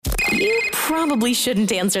You probably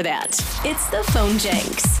shouldn't answer that. It's the Phone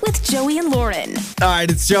Jenks with Joey and Lauren. All right,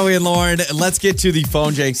 it's Joey and Lauren. Let's get to the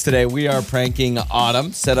Phone Jenks today. We are pranking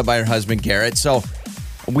Autumn, set up by her husband, Garrett. So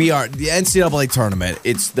we are the NCAA tournament.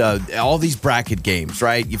 It's all these bracket games,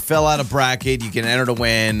 right? You fill out a bracket, you can enter to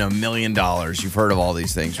win $1 million. You've heard of all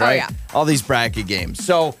these things, right? Oh, yeah. All these bracket games.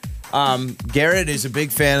 So Garrett is a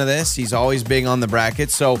big fan of this. He's always big on the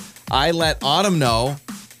brackets. So I let Autumn know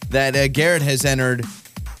that Garrett has entered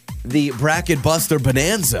the Bracket Buster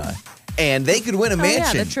Bonanza, and they could win a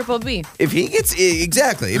mansion. Yeah, the triple B. If he gets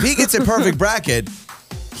a perfect bracket,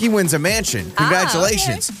 he wins a mansion.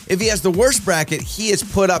 Congratulations. Okay. If he has the worst bracket, he has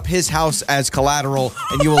put up his house as collateral,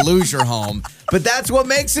 and you will lose your home. But that's what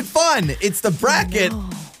makes it fun. It's the Bracket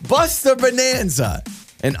Buster Bonanza,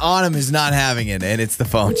 and Autumn is not having it, and it's the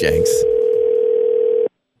Phone Jenks.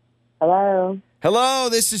 Hello. Hello,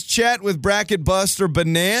 this is Chet with Bracket Buster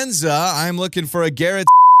Bonanza. I'm looking for a Garrett.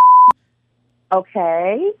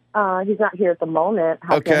 Okay. He's not here at the moment.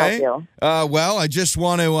 How can I help you? Well, I just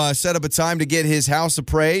want to set up a time to get his house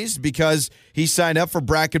appraised because he signed up for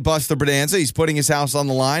Bracket Buster Bonanza. He's putting his house on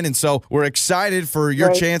the line, and so we're excited for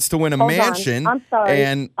your chance to win a mansion. I'm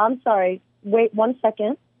sorry. Wait 1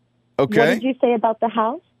 second. Okay. What did you say about the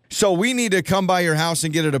house? So we need to come by your house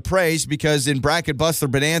and get it appraised because in Bracket Buster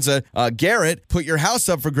Bonanza, Garrett put your house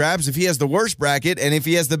up for grabs if he has the worst bracket, and if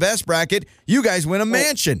he has the best bracket, you guys win a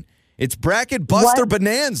mansion. It's Bracket Buster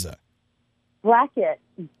Bonanza. Bracket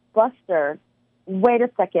Buster. Wait a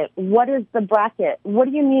second. What is the bracket? What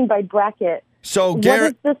do you mean by bracket? So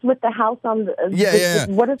Garrett, what is this with the house on the?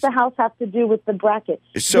 What does the house have to do with the bracket?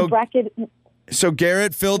 So the bracket. So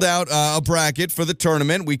Garrett filled out a bracket for the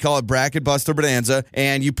tournament. We call it Bracket Buster Bonanza,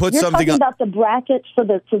 and you put something. You're talking about the bracket for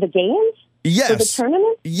the games. Yes. For the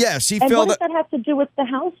tournament? Yes, he and filled. What does that have to do with the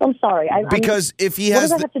house? I'm sorry. Because if he has, what does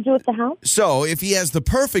that have to do with the house? So if he has the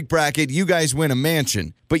perfect bracket, you guys win a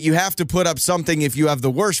mansion. But you have to put up something if you have the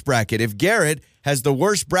worst bracket. If Garrett has the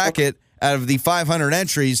worst bracket out of the 500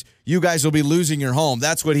 entries, you guys will be losing your home.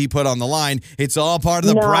 That's what he put on the line. It's all part of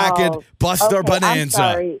the Bracket Buster Bonanza.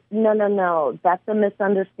 I'm sorry. No. That's a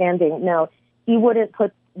misunderstanding. No, he wouldn't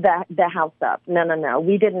put the house up. No.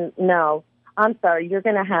 We didn't know. I'm sorry. You're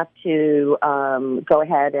going to have to go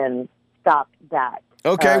ahead and stop that.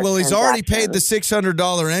 Okay, well, he's already paid the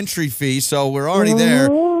 $600 entry fee, so we're already there.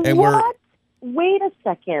 And what? Wait a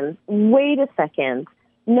second.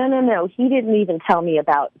 No. He didn't even tell me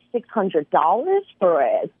about $600 for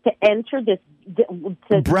it to enter this.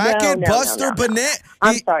 Bracket Buster Bonanza.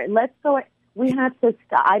 I'm sorry. Let's go. We have to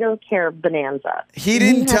stop. I don't care, Bonanza. He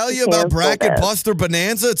didn't tell you about Bracket Buster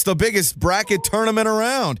Bonanza? It's the biggest bracket tournament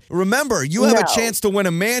around. Remember, you have a chance to win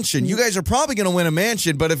a mansion. You guys are probably going to win a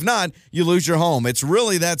mansion, but if not, you lose your home. It's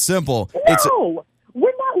really that simple. No,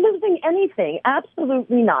 we're not losing anything.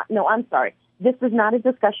 Absolutely not. No, I'm sorry. This is not a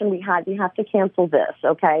discussion we had. We have to cancel this,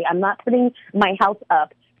 okay? I'm not putting my house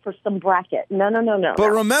up for some bracket. No. But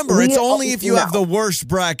remember, it's only if you have the worst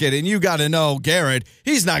bracket, and you got to know, Garrett,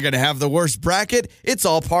 he's not going to have the worst bracket. It's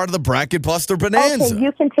all part of the Bracket Buster Bonanza. Okay,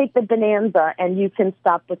 you can take the Bonanza, and you can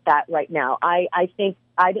stop with that right now. I think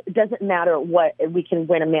it doesn't matter what, we can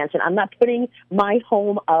win a mansion. I'm not putting my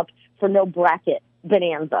home up for no bracket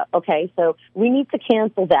Bonanza, okay? So we need to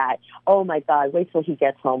cancel that. Oh, my God, wait till he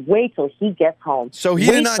gets home. So he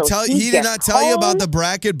did not tell you about the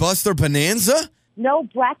Bracket Buster Bonanza? No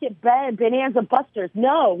bracket Bonanza Busters.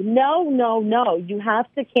 No. You have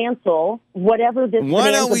to cancel whatever this.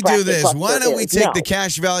 Why don't we do this? Why don't we take the the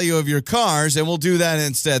cash value of your cars and we'll do that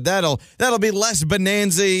instead? That'll be less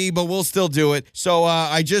bonanza-y, but we'll still do it. So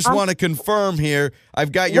I just want to confirm here.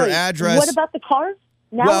 I've got your address. What about the cars?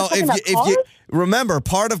 Now if you remember,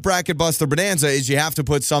 part of Bracket Buster Bonanza is you have to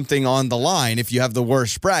put something on the line if you have the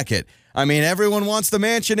worst bracket. I mean, everyone wants the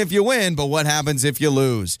mansion if you win, but what happens if you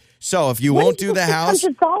lose? So if you won't do the house,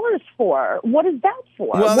 $600 for? What is that for?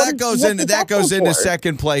 Well, that goes into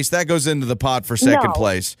second place. That goes into the pot for second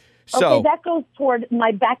place. So okay, that goes toward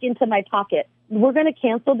back into my pocket. We're going to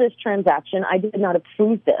cancel this transaction. I did not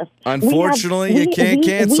approve this. Unfortunately, you can't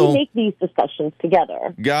cancel. We make these discussions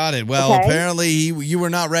together. Got it. Well, apparently you were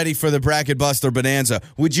not ready for the Bracket Buster Bonanza.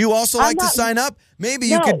 Would you also like to sign up? Maybe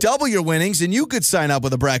you could double your winnings and you could sign up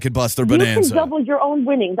with a Bracket Buster Bonanza. You can double your own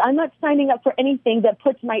winnings. I'm not signing up for anything that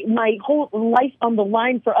puts my whole life on the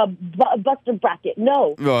line for a Buster bracket.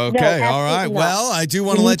 No. Okay. No, all right. Not. Well, I do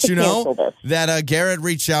want to let you know that Garrett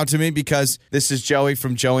reached out to me because this is Joey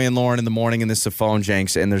from Joey and Lauren in the morning, and this is a Phone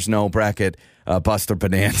Jenks, and there's no Bracket Buster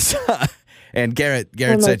Bonanza. And Garrett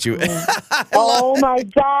sent you. Oh my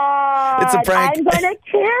God. It's a prank. I'm going to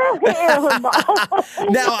kill him.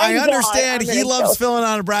 Now, I God, understand he loves filling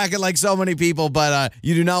out a bracket like so many people, but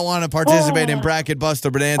you do not want to participate in Bracket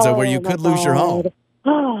Buster Bonanza where you could lose your home.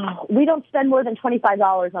 We don't spend more than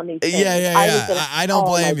 $25 on these things. Yeah. I don't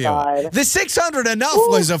blame you. God. The $600 enough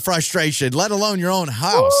was a frustration, let alone your own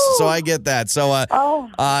house. So I get that. So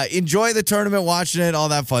enjoy the tournament, watching it, all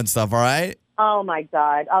that fun stuff, all right? Oh, my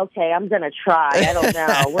God. Okay, I'm going to try. I don't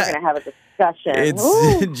know. We're going to have a discussion.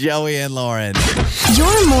 It's Joey and Lauren.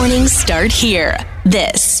 Your mornings start here.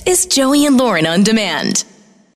 This is Joey and Lauren on Demand.